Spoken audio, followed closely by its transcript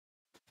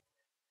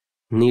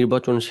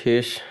নির্বাচন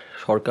শেষ,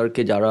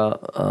 সরকারকে যারা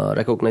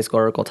রেকগনাইজ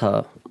করার কথা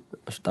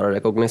তারা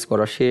রেকগনাইজ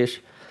করা শেষ,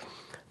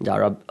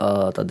 যারা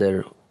তাদের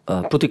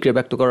প্রতিক্রিয়া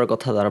ব্যক্ত করার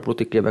কথা তারা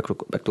প্রতিক্রিয়া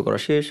ব্যক্ত করা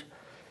শেষ,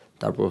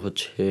 তারপর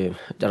হচ্ছে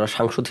যারা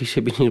সাংসদ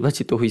হিসেবে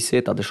নির্বাচিত হয়েছে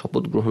তাদের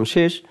শপথ গ্রহণ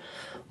শেষ,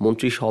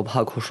 মন্ত্রিসভা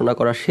ঘোষণা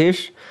করা শেষ,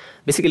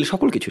 বেসিক্যালি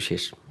সকল কিছু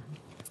শেষ।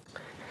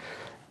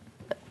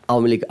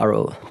 আওয়ামী লীগ আরও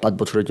 5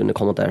 বছরের জন্য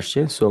ক্ষমতায় আসছে।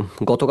 সো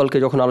গতকালকে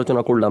যখন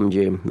আলোচনা করলাম,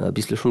 যে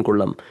বিশ্লেষণ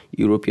করলাম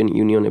ইউরোপিয়ান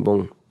ইউনিয়ন এবং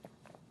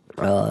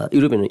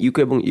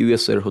ইউকে এবং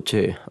ইউএসের হচ্ছে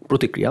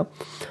প্রতিক্রিয়া,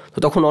 তো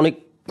তখন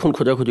অনেকক্ষণ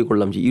খোঁজাখুঁজি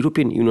করলাম যে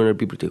ইউরোপিয়ান ইউনিয়নের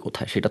বিবৃতি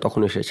কোথায়। সেটা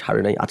তখন এসে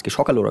ছাড়ে নাই, আজকে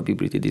সকালে ওরা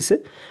বিবৃতি দিছে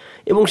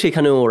এবং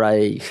সেখানেও ওরা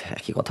এই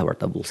একই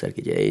কথাবার্তা বলছে আর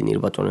কি, যে এই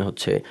নির্বাচনে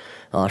হচ্ছে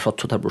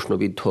স্বচ্ছতার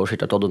প্রশ্নবিদ্ধ,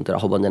 সেটা তদন্তের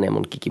আহ্বান জানে,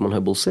 এমন কী মনে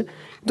হয় বলছে।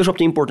 কিন্তু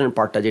সবচেয়ে ইম্পর্টেন্ট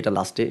পার্টটা যেটা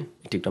লাস্টে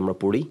একটু আমরা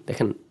পড়ি,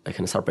 দেখেন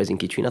এখানে সারপ্রাইজিং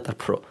কিছুই না।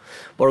 তারপর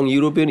বরং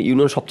ইউরোপিয়ান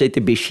ইউনিয়ন সবচাইতে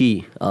বেশি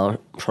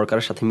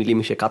সরকারের সাথে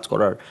মিলেমিশে কাজ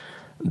করার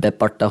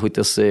ব্যাপারটা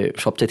হইতেছে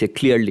সবচাইতে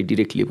ক্লিয়ারলি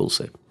ডিরেক্টলি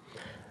বলছে।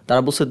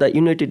 তারা বলছে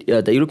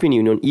the European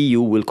Union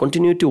EU will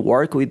continue to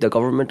work with the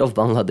government of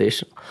Bangladesh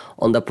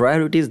on the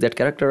priorities that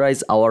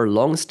characterize our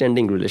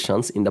long-standing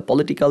relations in the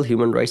political,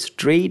 human rights,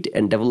 trade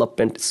and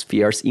development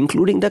spheres,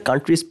 including the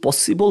country's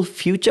possible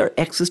future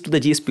access to the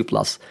GSP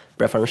Plus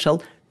preferential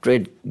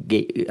trade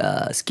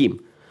scheme.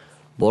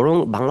 বরং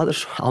বাংলাদেশ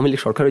আওয়ামী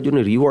লীগ সরকারের জন্য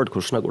reward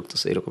ঘোষণা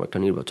করতেছে এরকম একটা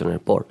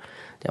নির্বাচনের পর,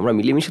 যে আমরা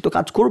মিলেমিশে তো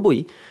কাজ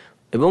করবই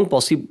এবং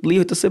পসিবলি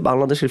হইতেছে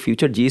বাংলাদেশের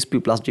ফিউচার জিএসপি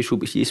প্লাস যে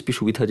জিএসপি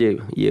সুবিধা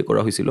যে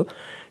করা হয়েছিল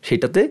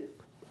সেটাতে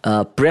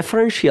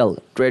প্রেফারেন্সিয়াল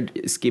ট্রেড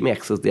স্কিমে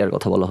অ্যাক্সেস দেওয়ার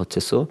কথা বলা হচ্ছে।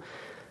 সো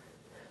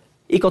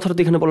এই কথাটা তো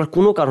এখানে বলার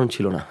কোনো কারণ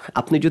ছিল না।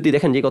 আপনি যদি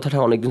দেখেন, যে কথাটা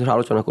অনেকদিন ধরে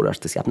আলোচনা করে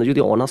আসতেছি, আপনি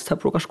যদি অনাস্থা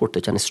প্রকাশ করতে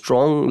চান,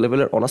 স্ট্রং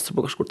লেভেলের অনাস্থা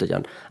প্রকাশ করতে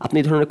চান, আপনি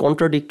এই ধরনের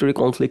কন্ট্রাডিক্টরি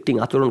কনফ্লিক্টিং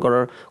আচরণ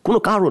করার কোনো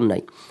কারণ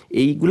নাই।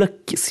 এইগুলা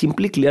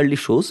সিম্পলি ক্লিয়ারলি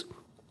শোজ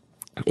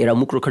এরা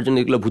মুখ রক্ষার জন্য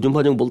এগুলো ভুজুম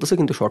ভাজুম বলতেছে,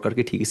 কিন্তু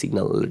সরকারকে ঠিকই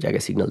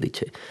জায়গায় সিগন্যাল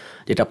দিচ্ছে।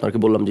 যেটা আপনাকে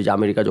বললাম, যে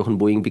আমেরিকা যখন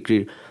বোয়িং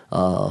বিক্রির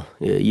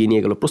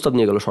প্রস্তাব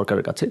নিয়ে গেল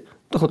সরকারের কাছে,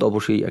 তখন তো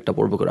অবশ্যই একটা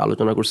পর্ব করে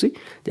আলোচনা করছি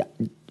যে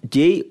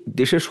যেই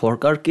দেশের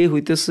সরকারকে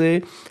হইতেছে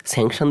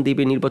স্যাংশন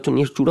দিবে, নির্বাচন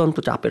নিয়ে চূড়ান্ত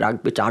চাপে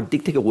রাখবে,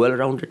 চারদিক থেকে ওয়েল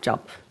রাউন্ডের চাপ,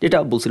 যেটা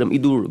বলছিলাম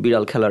ইঁদুর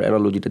বিড়াল খেলার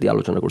অ্যানালজিটা দিয়ে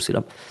আলোচনা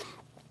করছিলাম।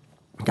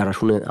 যারা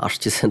শুনে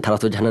আসছেন তারা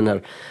তো জানেন, আর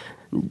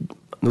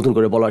নতুন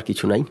করে বলার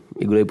কিছু নাই,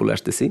 এগুলোই বলে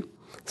আসতেছি।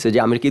 সে যে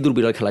আমেরিকা ইঁদুর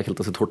বিড়াল খেলা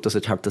খেলতেছে, ধরতেছে,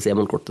 ছাড়তেছে,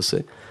 এমন করতেছে।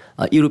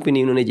 ইউরোপিয়ান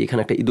ইউনিয়নে যে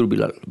এখানে একটা ইঁদুর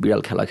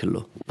বিড়াল খেলা খেললো,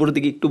 পরের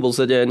দিকে একটু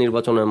বলছে যে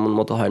নির্বাচন এমন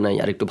মতো হয় নাই,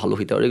 আর একটু ভালো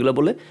হইতে পারে, এগুলো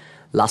বলে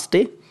লাস্টে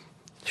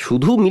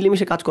শুধু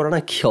মিলেমিশে কাজ করা না,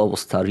 কী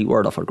অবস্থা,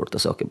 রিওয়ার্ড অফার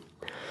করতেছে ওকে।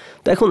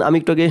 তো এখন আমি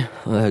একটু আগে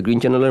গ্রিন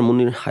চ্যানেলের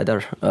মুনির হায়দার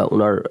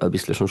ওনার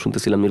বিশ্লেষণ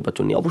শুনতেছিলাম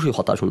নির্বাচন নিয়ে, অবশ্যই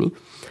হতাশ উনি,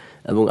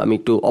 এবং আমি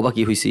একটু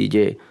অবাকই হয়েছি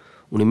যে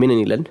উনি মেনে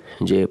নিলেন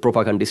যে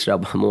প্রোপাগান্ডিস্টরা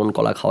মন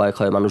কলা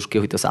খাওয়ায় মানুষকে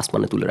হইতেছে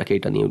আসমানে তুলে রাখে।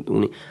 এটা নিয়ে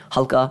উনি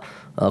হালকা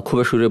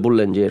ক্ষোভের সুরে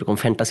বললেন যে এরকম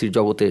ফ্যান্টাসির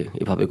জগতে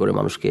এভাবে করে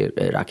মানুষকে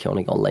রাখে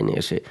অনেকে অনলাইনে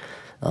এসে।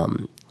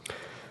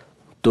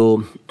 তো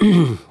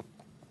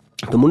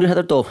তো মুনির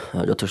হায়দার তো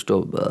যথেষ্ট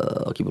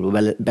কী বলবো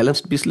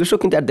ব্যালেন্সড বিশ্লেষক,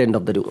 কিন্তু at the end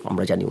of the day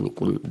আমরা জানি উনি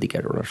কোন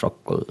দিকের ওনার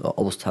সকল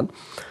অবস্থান।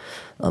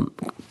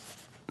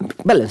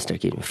 ব্যালেন্সড আর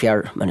কি, ফেয়ার,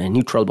 মানে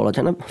নিউট্রাল বলা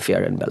যায় না,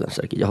 ফেয়ার অ্যান্ড ব্যালেন্স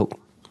আর কি। যাই হোক,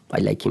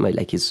 আই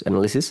লাইক হিজ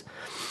অ্যানালিসিস।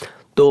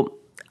 তো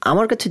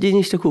আমার কাছে যে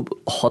জিনিসটা খুব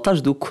হতাশ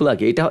দুঃখ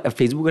লাগে, এটা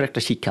ফেসবুকের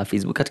একটা শিক্ষা।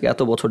 ফেসবুক আজকে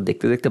এত বছর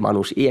দেখতে দেখতে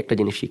মানুষ এই একটা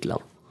জিনিস শিখলাম,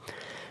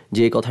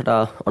 যে কথাটা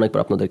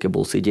অনেকবার আপনাদেরকে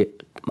বলছি, যে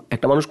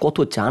একটা মানুষ কত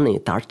জানে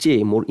তার চেয়ে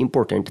মোর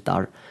ইম্পর্ট্যান্ট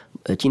তার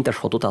চিন্তার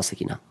সততা আছে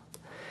কিনা।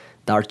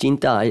 তার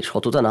চিন্তায়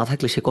সততা না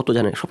থাকলে সে কত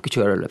জানে সব কিছু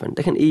ইররিলেভেন্ট।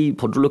 দেখেন এই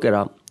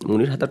ভদ্রলোকেরা,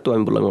 মুনির হায়দার তো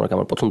আমি বললাম ওনাকে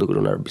আমার পছন্দ করি,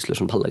 ওনার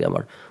বিশ্লেষণ ভালো লাগে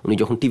আমার। উনি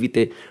যখন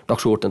টিভিতে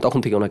টকশো করতেন তখন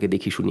থেকে ওনাকে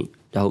দেখি শুনি,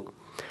 যা হোক,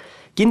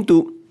 কিন্তু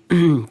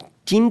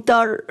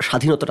চিন্তার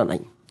স্বাধীনতাটা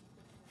নাই,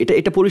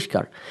 এটা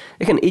পরিষ্কার।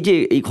 দেখেন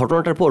এই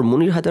ঘটনাটার পর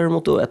মুনির হায়দারের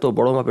মতো এত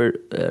বড় মাপের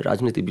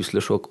রাজনীতি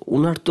বিশ্লেষক,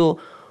 ওনার তো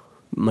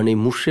মানে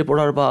মুষড়ে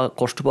পড়ার বা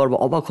কষ্ট পাওয়ার বা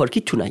অবাক হওয়ার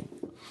কিচ্ছু নাই।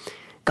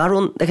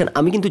 কারণ দেখেন,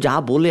 আমি কিন্তু যা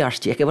বলে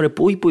আসছি একেবারে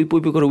পই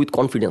করে উইথ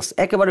কনফিডেন্স,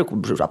 একেবারে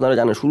আপনারা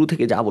জানেন শুরু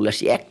থেকে যা বলে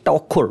আসছি, একটা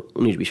অক্ষর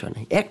উনিশ বিষয়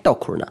নেই, একটা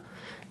অক্ষর না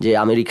যে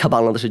আমেরিকা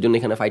বাংলাদেশের জন্য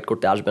এখানে ফাইট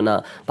করতে আসবে না,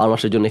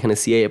 বাংলাদেশের জন্য এখানে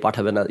সিআইএ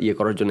পাঠাবে না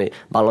করার জন্য,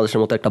 বাংলাদেশের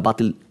মতো একটা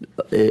বাতিল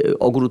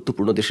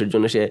অগুরুত্বপূর্ণ দেশের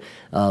জন্য সে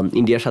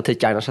ইন্ডিয়ার সাথে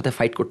চায়নার সাথে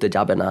ফাইট করতে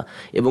যাবে না।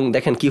 এবং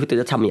দেখেন কী হতে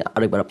যাচ্ছে, আমি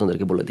আরেকবার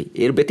আপনাদেরকে বলে দিই,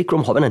 এর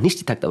ব্যতিক্রম হবে না,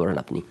 নিশ্চিত থাকতে পারেন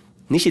আপনি,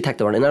 নিশ্চিত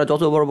থাকতে পারেন। এনারা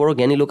যত বড় বড়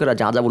জ্ঞানী লোকেরা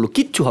যা বলুক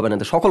কিচ্ছু হবে না,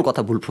 সকল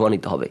কথা ভুল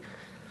প্রমাণিত হবে।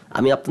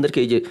 আমি আপনাদেরকে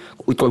এই যে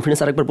উইথ কনফিডেন্স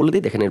আরেকবার বলে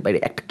দিই, দেখেন এর বাইরে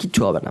একটা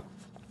কিচ্ছু হবে না।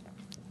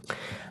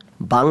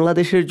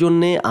 বাংলাদেশের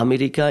জন্যে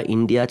আমেরিকা,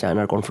 ইন্ডিয়া,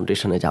 চায়নার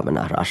কনফ্রন্টেশনে যাবে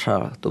না। রাশিয়া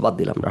তো বাদ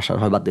দিলাম,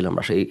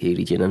 রাশিয়া এই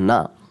রিজিয়নের না।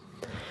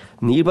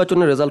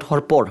 নির্বাচনের রেজাল্ট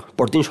হওয়ার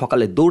পরদিন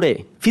সকালে দৌড়ে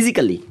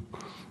ফিজিক্যালি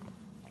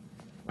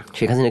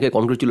শেখ হাসিনাকে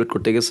কনগ্রেচুলেট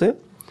করতে গেছে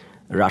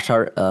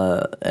রাশিয়ার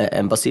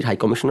এম্বাসির হাই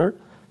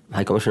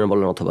কমিশনার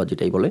বলেন অথবা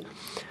যেটাই বলে,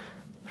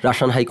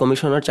 Russian high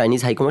commissioner,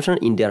 Chinese high commissioner,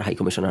 ইন্ডিয়ার হাই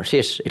কমিশনার,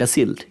 শেষ। এটা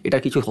সিলড, এটা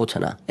কিছু হচ্ছে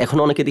না। এখন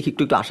অনেকে দেখি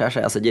একটু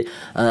আশায় আছে যে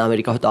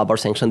আমেরিকা হয়তো আবার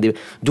স্যাংশন দেবে।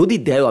 যদি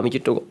দেয়, আমি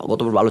যেটা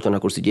গতবার আলোচনা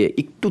করছি যে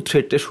একটু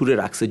থ্রেটে সুরে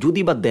রাখছে,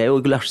 যদি বা দেয়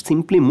ওইগুলো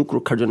সিম্পলি মুখ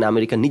রক্ষার জন্য,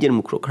 আমেরিকা নিজের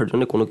মুখ রক্ষার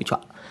জন্য, কোনো কিছু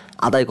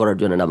আদায় করার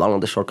জন্য না,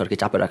 বাংলাদেশ সরকারকে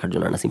চাপে রাখার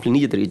জন্য না, সিম্পলি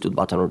নিজেদের ইজ্জত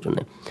বাঁচানোর জন্য।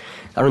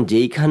 কারণ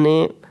যেইখানে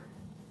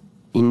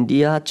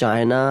ইন্ডিয়া,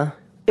 চায়না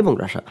এবং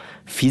রাশিয়া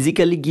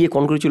ফিজিক্যালি গিয়ে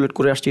কনগ্রেচুলেট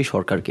করে আসছে এই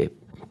সরকারকে,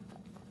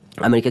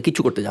 আমেরিকা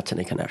কিছু করতে যাচ্ছে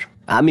না এখানে। আর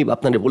আমি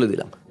আপনাদের বলে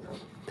দিলাম,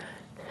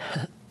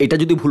 এটা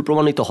যদি ভুল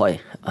প্রমাণিত হয়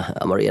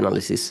আমার এই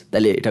অ্যানালিসিস,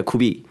 তাহলে এটা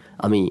খুবই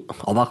আমি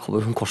অবাক হব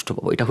এবং কষ্ট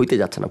পাবো। এটা হইতে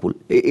যাচ্ছে না, ভুল।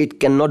 It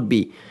can not be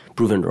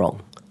proven রং,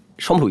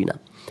 সম্ভবই না।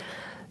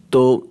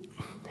 তো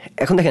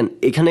এখন দেখেন,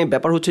 এখানে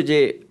ব্যাপার হচ্ছে যে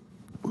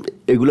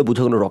এগুলো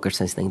বোঝা কোনো রকেট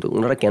সায়েন্স না, কিন্তু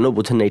ওনারা কেন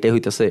বোঝেন না এটাই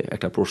হইতেছে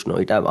একটা প্রশ্ন।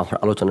 এটা আমার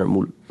আলোচনার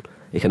মূল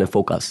এখানে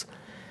ফোকাস,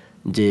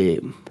 যে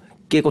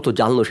কে কত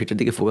জানলো সেটার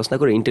দিকে ফোকাস না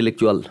করে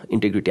ইন্টেলেকচুয়াল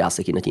ইন্টিগ্রিটি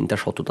আছে কিনা, চিন্তার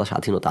সততা,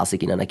 স্বাধীনতা আছে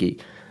কিনা, নাকি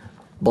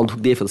বন্ধক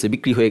দিয়ে ফেলছে,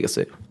 বিক্রি হয়ে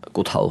গেছে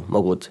কোথাও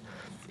মগজ,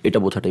 এটা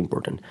বোঝাটা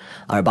ইম্পর্টেন্ট।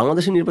 আর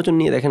বাংলাদেশের নির্বাচন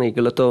নিয়ে দেখেন,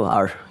 এগুলো তো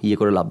আর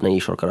করে লাভ নাই।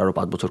 এই সরকার আরও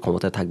 5 বছর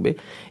ক্ষমতায় থাকবে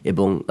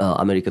এবং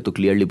আমেরিকা তো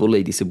ক্লিয়ারলি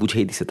বলেই দিছে,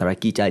 বুঝেই দিছে তারা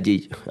কী চায়। যেই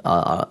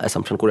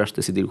অ্যাসাম্পশন করে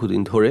আসতেছে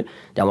দীর্ঘদিন ধরে,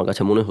 যে আমার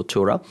কাছে মনে হচ্ছে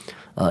ওরা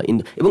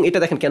এবং এটা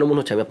দেখেন কেন মনে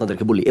হচ্ছে আমি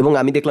আপনাদেরকে বলি। এবং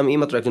আমি দেখলাম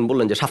এইমাত্র একজন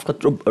বললেন যে শাফকাত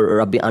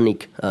রাব্বি আনিক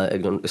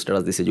একজন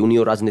স্ট্যাটাস দিয়েছে যে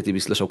উনিও রাজনীতি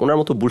বিশ্লেষক। ওনার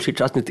মতো বুলশিট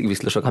রাজনীতিক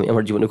বিশ্লেষক আমি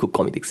আমার জীবনে খুব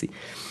কমই দেখছি।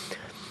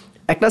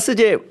 একটা আছে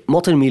যে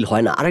মতের মিল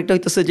হয় না, আরেকটা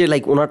হইতেছে যে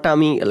ওনারটা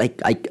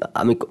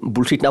আমি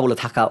বুলশিট না বলে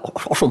থাকা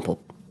অসম্ভব।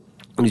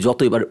 উনি যত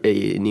এবার এই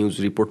নিউজ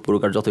রিপোর্ট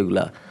পড়ুক আর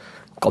যতগুলা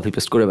কপি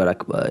পেস্ট করে বেড়াক,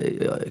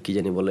 কী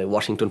জানি বলে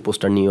ওয়াশিংটন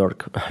পোস্ট আর নিউ ইয়র্ক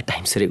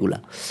টাইমসের, এগুলা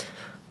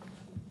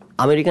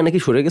আমেরিকা নাকি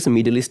সরে গেছে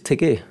মিডল ইস্ট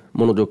থেকে,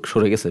 মনোযোগ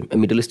সরে গেছে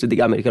মিডল ইস্টের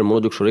দিকে, আমেরিকার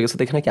মনোযোগ সরে গেছে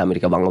দেখে নাকি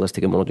আমেরিকা বাংলাদেশ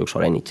থেকে মনোযোগ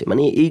সরাই নিচ্ছে।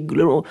 মানে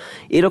এইগুলো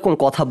এরকম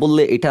কথা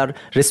বললে এটার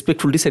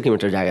রেসপেক্টফুল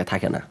ডিসএগ্রিমেন্টের জায়গায়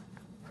থাকে না।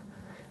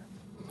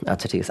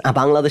 আচ্ছা ঠিক আছে,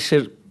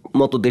 বাংলাদেশের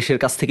মতো দেশের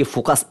কাছ থেকে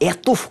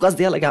এত ফোকাস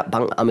দেওয়া লাগে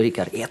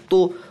আমেরিকার, এত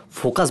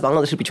ফোকাস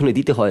বাংলাদেশের পিছনে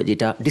দিতে হয়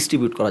যেটা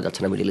ডিস্ট্রিবিউট করা যাচ্ছে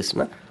না মিডল ইস্ট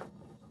না।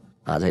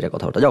 আচ্ছা, এটা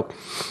কথা ওটা যাও।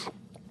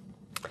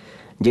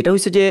 যেটা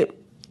হচ্ছে যে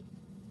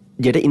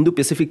যেটা ইন্দো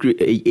প্যাসিফিক,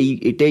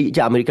 এটাই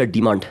যে আমেরিকার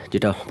ডিমান্ড,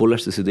 যেটা বলে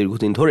আসতেছে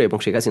দীর্ঘদিন ধরে। এবং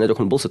শেখ হাসিনা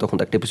যখন বলছে, তখন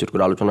তো একটা এপিসোড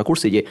করে আলোচনা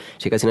করছি যে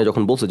শেখ হাসিনা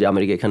যখন বলছে যে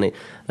আমেরিকা এখানে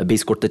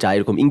বেস করতে চায়,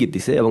 এরকম ইঙ্গিত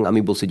দিছে, এবং আমি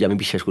বলছি যে আমি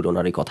বিশ্বাস করি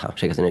ওনার এই কথা,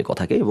 শেখ হাসিনার এই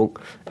কথাকে। এবং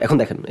এখন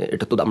দেখেন,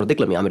 এটা তো আমরা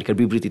দেখলাম আমেরিকার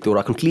বিবৃতিতে ওরা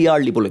এখন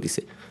ক্লিয়ারলি বলে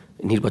দিছে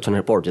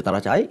নির্বাচনের পর যে তারা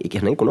চায়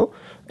এখানে কোনো,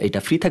 এটা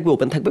ফ্রি থাকবে,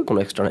 ওপেন থাকবে, কোনো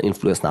এক্সটার্নাল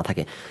ইনফ্লুয়েন্স না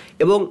থাকে।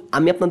 এবং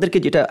আমি আপনাদেরকে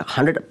যেটা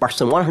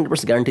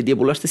 100% গ্যারান্টি দিয়ে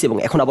বলে আসতেছি, এবং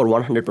এখন আবার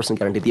 100%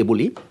 গ্যারান্টি দিয়ে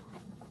বলি,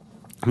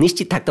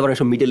 নিশ্চিত থাকতে পারেন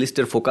সব মিডল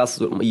ইস্টের ফোকাস,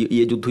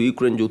 যুদ্ধ,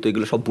 ইউক্রেন যুদ্ধ,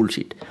 এগুলো সব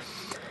বুলশিট।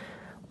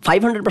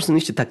 500%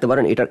 নিশ্চিত থাকতে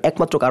পারেন এটার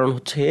একমাত্র কারণ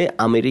হচ্ছে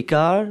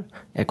আমেরিকার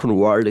এখন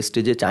ওয়ার্ল্ড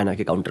স্টেজে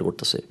চায়নাকে কাউন্টার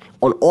করতেছে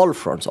on all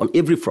fronts, on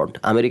every front.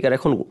 আমেরিকার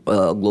এখন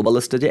গ্লোবাল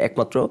স্টেজে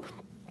একমাত্র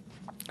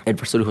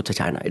অ্যাডভার্সারি হচ্ছে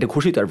চায়না, এটা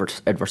ঘোষিত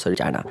adversary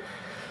China.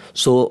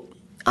 So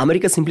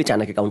America simply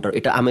চায়নাকে counter,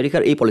 এটা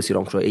আমেরিকার এই পলিসির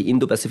অংশ, এই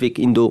ইন্দো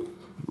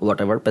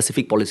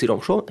প্যাসিফিক পলিসির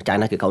অংশ,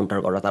 চায়নাকে কাউন্টার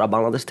করা। তারা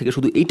বাংলাদেশ থেকে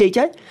শুধু এইটাই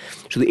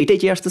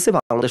চেয়ে আসতেছে।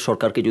 বাংলাদেশ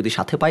সরকারকে যদি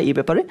সাথে পায় এই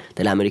ব্যাপারে,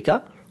 তাহলে আমেরিকা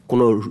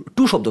কোনো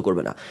টু শব্দ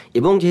করবে না।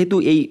 এবং যেহেতু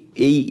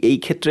এই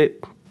ক্ষেত্রে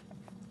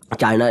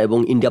চায়না এবং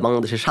ইন্ডিয়া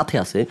বাংলাদেশের সাথে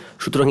আছে,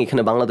 সুতরাং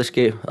এখানে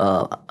বাংলাদেশকে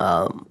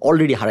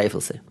অলরেডি হারাই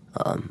ফেলছে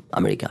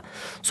আমেরিকা।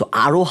 সো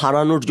আরও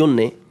হারানোর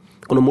জন্যে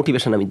কোনো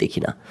মোটিভেশন আমি দেখি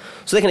না।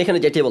 সো দেখেন, এখানে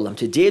যেটাই বললাম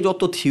যে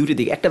যত থিওরি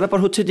দিক, একটা ব্যাপার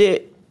হচ্ছে যে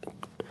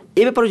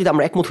এই ব্যাপারে যদি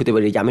আমরা একমত হতে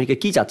পারি যে আমেরিকা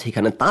কী চাচ্ছে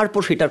এখানে,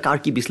 তারপর সেটার কার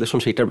কী বিশ্লেষণ,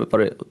 সেটার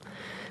ব্যাপারে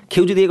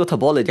কেউ যদি এই কথা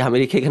বলে যে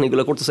আমেরিকা এখানে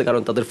এগুলো করতেছে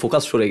কারণ তাদের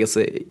ফোকাস সরে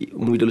গেছে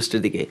মিডল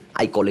ইস্টের দিকে,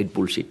 I call it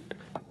bullshit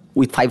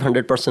with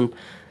 500%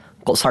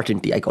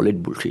 certainty, I call it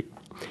bullshit.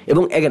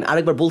 এবং এগেন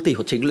আরেকবার বলতেই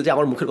হচ্ছে, এগুলো যে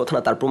আমার মুখের কথা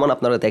না, তার প্রমাণ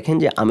আপনারা দেখেন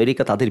যে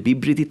আমেরিকা তাদের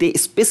বিবৃতিতে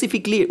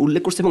স্পেসিফিকলি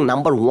উল্লেখ করছে, এবং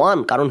নাম্বার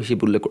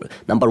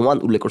ওয়ান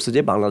উল্লেখ করছে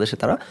যে বাংলাদেশে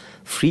তারা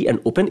free and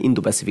open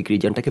Indo Pacific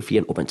রিজনটাকে free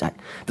and open চায়।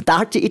 তো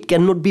তার চেয়ে it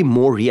can not be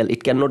more real,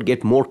 it can not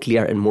get more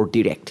clear and more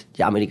direct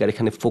যে আমেরিকার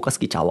এখানে ফোকাস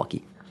কি, চাওয়া কি।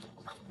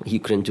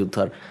 ইউক্রেন যুদ্ধ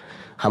আর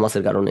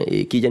হামাসের কারণে,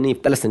 কি জানি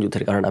প্যালেস্তাইন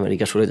যুদ্ধের কারণে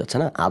আমেরিকা সরে যাচ্ছে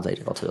না, আজ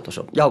এটা কথা যত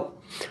সব যাও।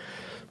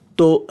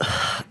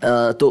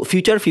 তো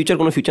ফিউচার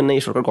কোনো ফিউচার নেই,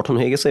 সরকার গঠন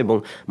হয়ে গেছে, এবং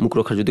মুখ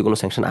রক্ষার যদি কোনো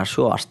স্যাংশন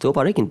আসতেও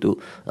পারে, কিন্তু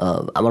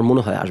আমার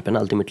মনে হয় আসবে না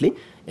আলটিমেটলি।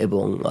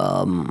 এবং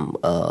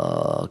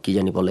কী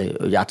জানি বলে,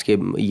 ওই যে আজকে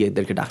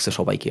ইয়েদেরকে ডাকছে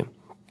সবাইকে,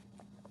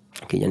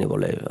 কী জানি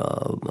বলে,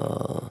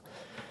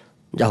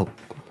 যা হোক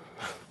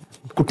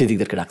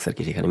কূটনীতিকদেরকে ডাকছে আর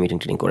কি, সেখানে মিটিং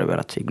টিটিং করে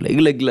বেড়াচ্ছে।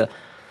 এগুলো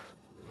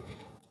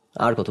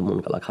আর কত মন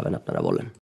কালা খাবেন আপনারা বলেন।